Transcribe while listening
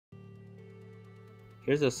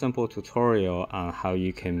Here's a simple tutorial on how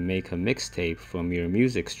you can make a mixtape from your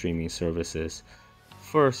music streaming services.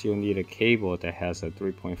 First, you'll need a cable that has a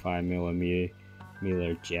 3.5mm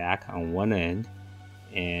jack on one end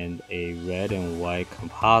and a red and white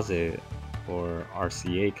composite or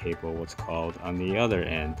RCA cable, what's called, on the other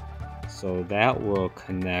end. So that will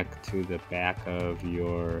connect to the back of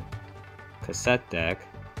your cassette deck.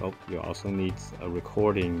 Oh, you also need a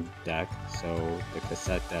recording deck, so the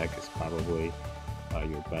cassette deck is probably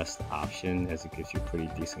your best option as it gives you pretty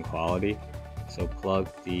decent quality. So plug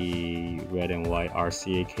the red and white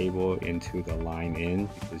RCA cable into the line in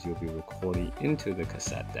because you'll be recording into the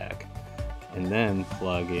cassette deck. And then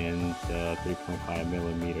plug in the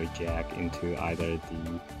 3.5mm jack into either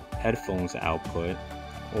the headphones output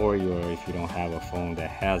or if you don't have a phone that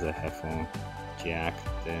has a headphone jack,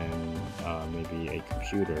 then maybe a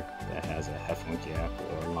computer that has a headphone jack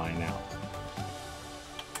or line out.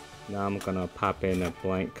 Now I'm gonna pop in a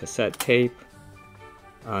blank cassette tape.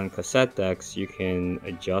 On cassette decks, you can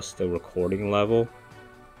adjust the recording level.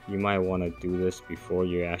 You might want to do this before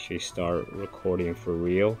you actually start recording for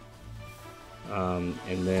real. And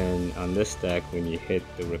then on this deck, when you hit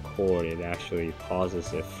the record, it actually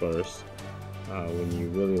pauses it first. When you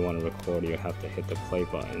really want to record, you have to hit the play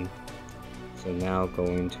button. So now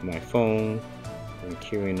going to my phone and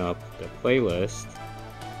queuing up the playlist.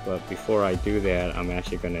 But before I do that, I'm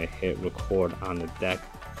actually going to hit record on the deck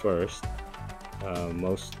first.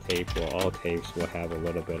 Most tape or all tapes will have a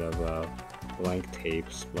little bit of a blank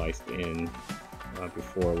tape spliced in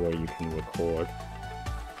before where you can record.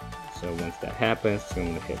 So once that happens, I'm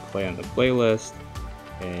going to hit play on the playlist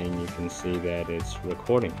and you can see that it's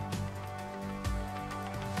recording.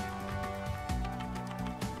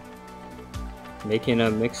 Making a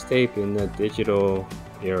mixtape in the digital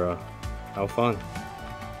era. How fun.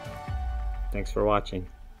 Thanks for watching.